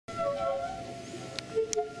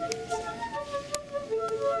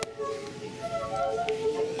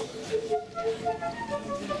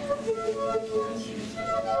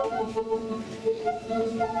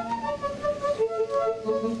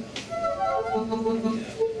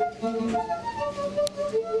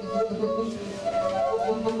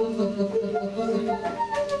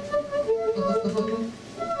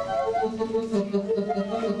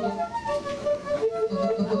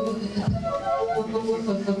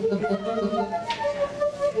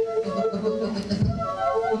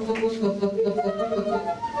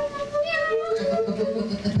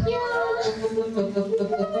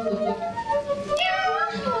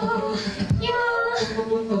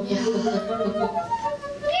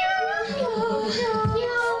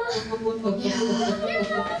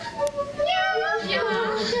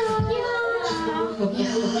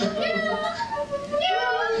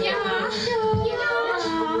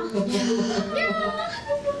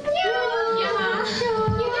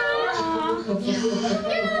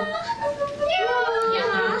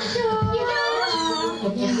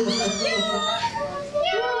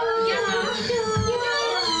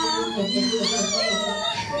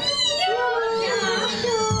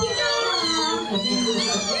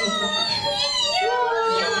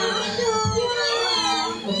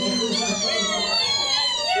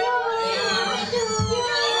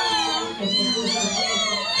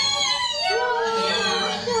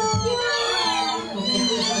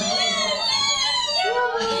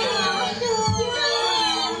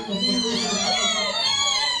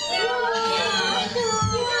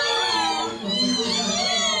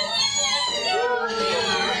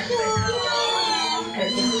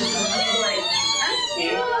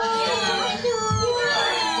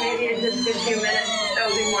Maybe in just a few minutes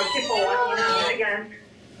there'll be more people walking out again.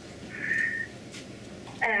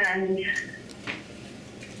 And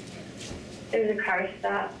there's a car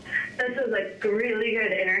stop. This is a really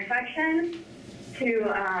good intersection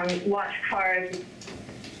to watch cars.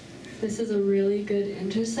 This is a really good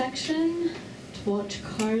intersection to watch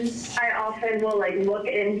cars. I often will look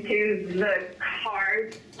into the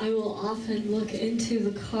cars. I will often look into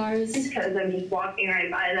the cars. Because I'm just walking right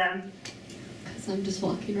by them. Because I'm just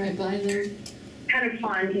walking right by them. Kind of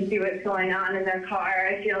fun to see what's going on in their car.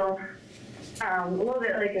 I feel a little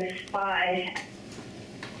bit like a spy.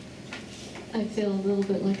 I feel a little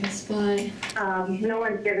bit like a spy. No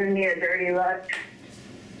one's giving me a dirty look.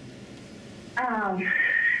 And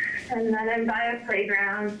then I'm by a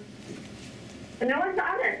playground. But no one's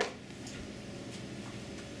on it.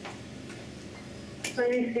 Let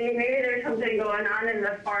me see, maybe there's something going on in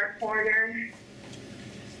the far corner.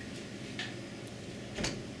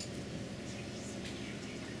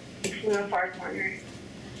 It's in the far corner.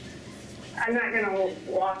 I'm not gonna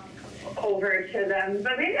walk over to them,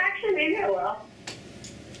 but maybe I will.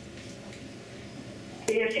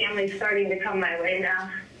 The family's starting to come my way now.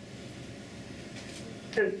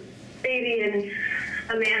 The baby and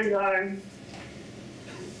Amanda are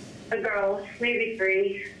a girl, maybe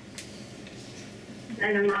 3,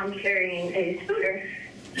 and a mom carrying a scooter.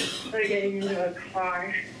 They're getting into a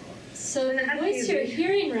car. So the voice you're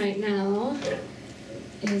hearing right now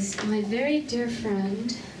is my very dear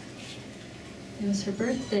friend. It was her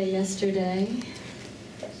birthday yesterday.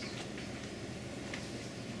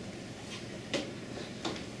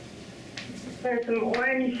 There's some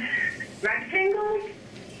orange rectangles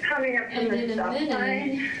coming up from the stop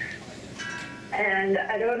sign. And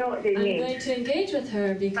I don't know what they mean. I'm going to engage with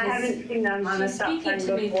her because I haven't seen them on the stop sign before. She's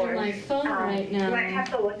speaking to me through my phone right now. You might have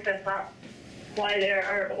to look this up, why there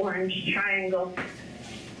are orange triangles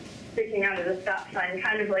sticking out of the stop sign,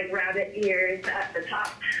 kind of like rabbit ears at the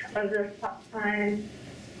top of the stop sign.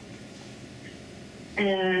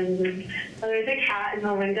 And there's a cat in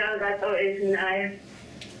the window. That's always nice.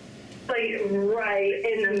 Like right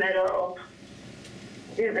in the middle.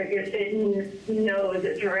 It knows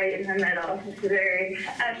it's right in the middle. It's very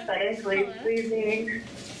aesthetically pleasing.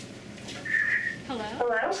 Hello?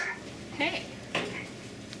 Hello? Hey.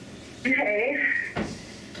 Hey.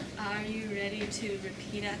 Are you ready to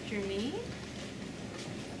repeat after me?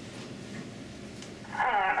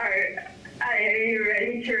 Are you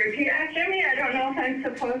ready to repeat after me? I don't know if I'm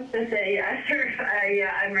supposed to say yes or if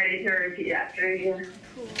I'm ready to repeat after you.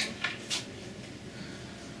 Cool.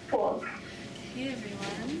 Cool. Hey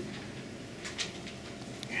everyone.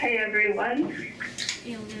 Hey everyone.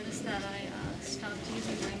 You'll notice that I stopped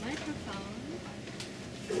using my microphone.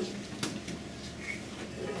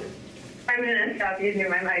 I'm going to stop using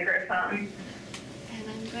my microphone. And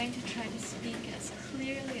I'm going to try to speak as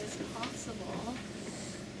clearly as possible.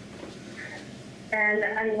 And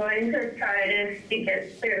I'm going to try to speak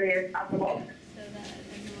as clearly as possible. So that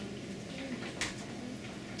everyone can hear me.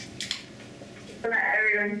 So that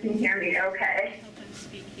everyone can hear me okay. I hope I'm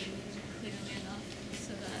speaking clearly enough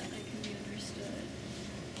so that I can be understood.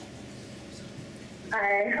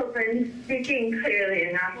 I hope I'm speaking clearly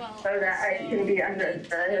enough so that I can be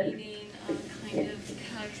understood. Maintaining a kind of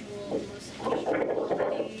casual, almost hush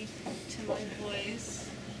quality to my voice.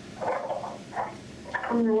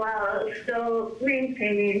 While still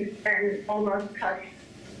maintaining an almost touch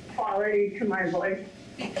quality to my voice.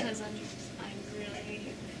 Because I'm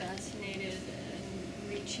really fascinated and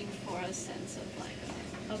reaching for a sense of like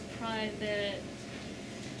a private,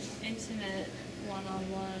 intimate,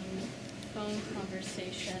 one-on-one phone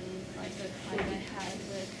conversation like the kind I had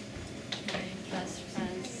with my best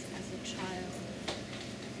friends as a child.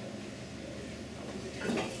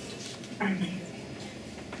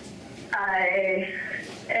 I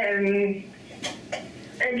am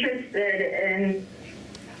interested in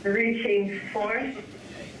reaching forth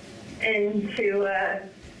into a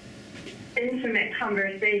intimate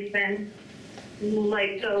conversation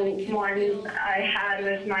like the one I had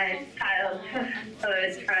with my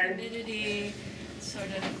childhood friend. Humidity, sort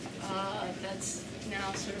of, that's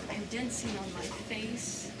now sort of condensing on my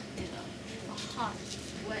face in a hot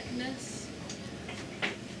wetness.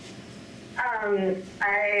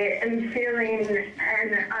 I am feeling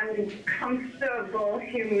an uncomfortable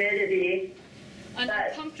humidity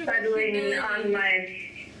that's settling on my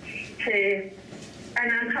face, an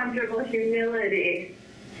uncomfortable humility.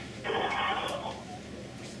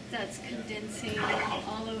 That's condensing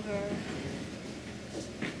all over.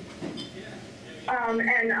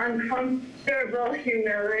 An uncomfortable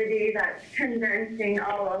humility that's condensing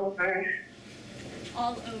all over.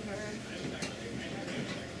 All over.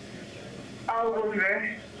 All over.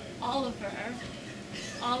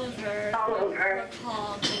 Oliver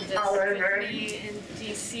recalled this with me in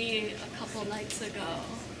DC a couple nights ago.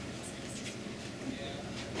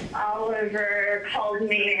 Oliver called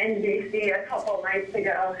me in DC a couple nights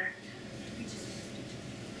ago.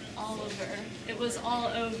 Oliver. It was all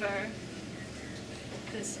over.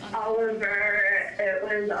 This Oliver, it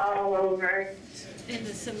was all over. in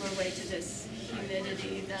a similar way to this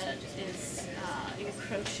humidity that is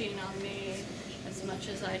encroaching on me as much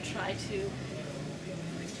as I try to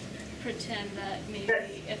pretend that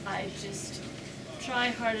maybe if I just try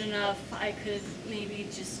hard enough, I could maybe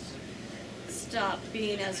just stop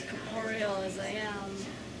being as corporeal as I am.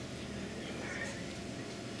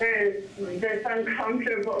 There's this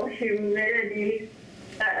uncomfortable humidity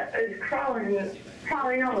that is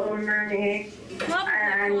crawling all over me.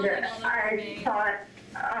 And I thought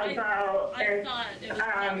about if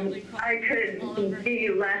I could be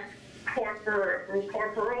less corporeal.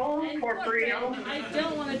 I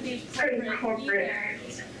don't want to be corporate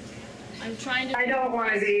either. I'm trying to. I don't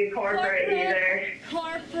want to be corporate either.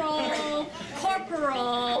 Corporeal.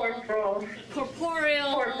 Corporeal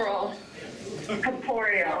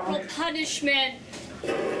punishment.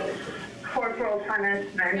 Corporal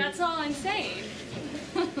punishment. That's all I'm saying.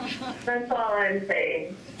 That's all I'm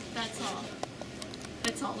saying. That's all.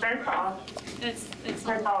 It's all. That's all. It's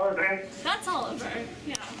That's Oliver. That's Oliver.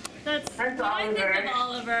 Yeah. That's when Oliver. I think of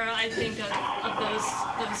Oliver, I think of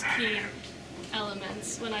those key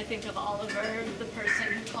elements. When I think of Oliver, the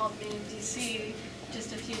person who called me in DC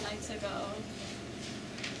just a few nights ago.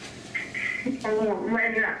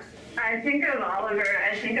 When I think of Oliver,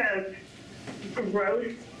 I think of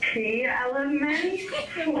gross P elements.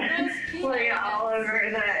 Like Oliver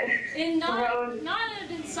that In gross. not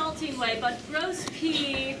an insulting way, but gross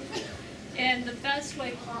P in the best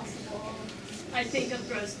way possible. I think of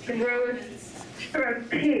gross P. Gross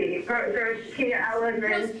P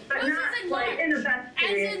elements, but not like in the best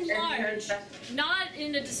way. As in large, not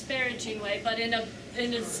in a disparaging way, but in a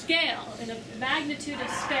scale, in a magnitude of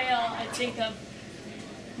scale. I think of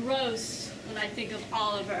gross when I think of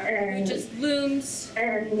Oliver, who just looms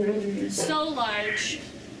so large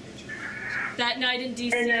that night in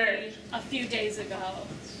DC a few days ago.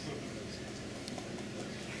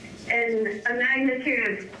 In a magnitude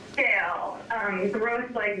of scale,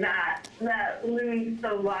 growth like that looms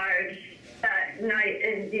so large that night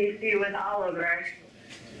in DC with Oliver.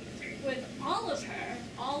 With all of her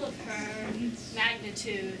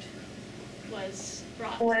magnitude was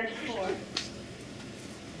brought to the fore.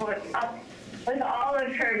 With all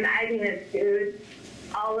of her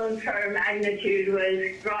magnitude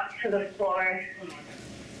was brought to the floor.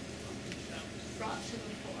 Brought to the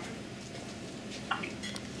fore.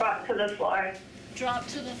 Brought to the floor. Drop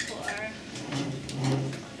to the floor.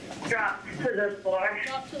 Drop to the floor.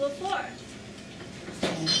 Drop to the floor.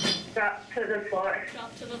 Drop to the floor.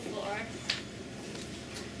 Drop to the floor.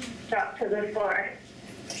 Drop to the floor.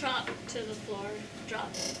 Drop to the floor.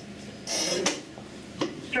 Drop.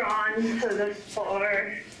 Drawn to the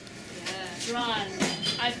floor. Drawn.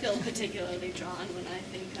 I feel particularly drawn when I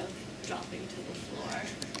think of dropping to the floor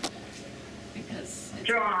because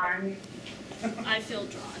Drawn. I feel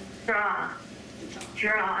drawn. Drawn.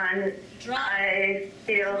 I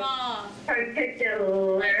feel Draw.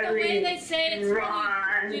 particularly Like the way they say it's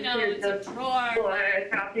drawn really, to it's the a drawer. floor,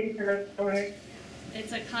 dropping to the floor.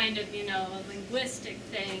 It's a kind of, a linguistic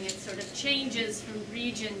thing. It sort of changes from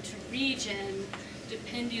region to region,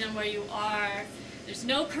 depending on where you are. There's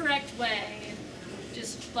no correct way,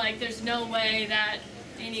 just like there's no way that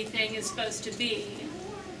anything is supposed to be.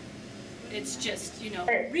 It's just,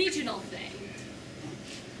 a regional thing.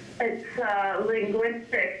 It's a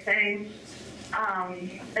linguistic thing.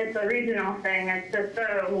 It's a regional thing. It's just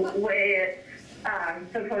the way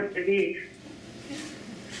it's supposed to be.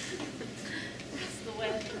 It's the way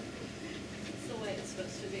it's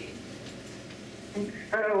supposed to be. It's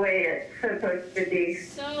the way it's supposed to be.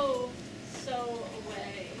 So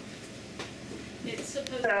away. It's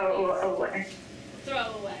supposed So to away. be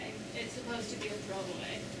throwaway. It's supposed to be a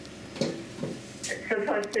throwaway. It's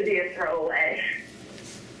supposed to be a throwaway.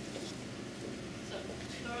 So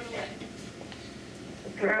throw it away.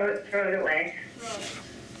 Throw it away. Throw it.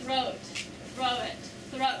 Throw it. Throat. Throw it.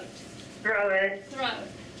 Throat. Throw it. Throat.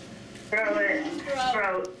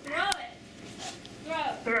 Throat. Throw it.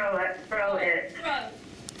 Throat. Throw it. Throw it. Throat.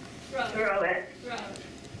 Throat. Throw it. Throat.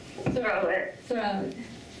 Throw it. Throat.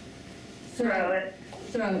 Throw it.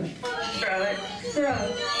 Throat. Throw it. Throat.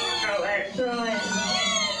 Throw it. Throw it.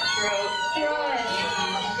 Throw. Throw it.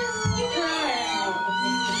 Throw it.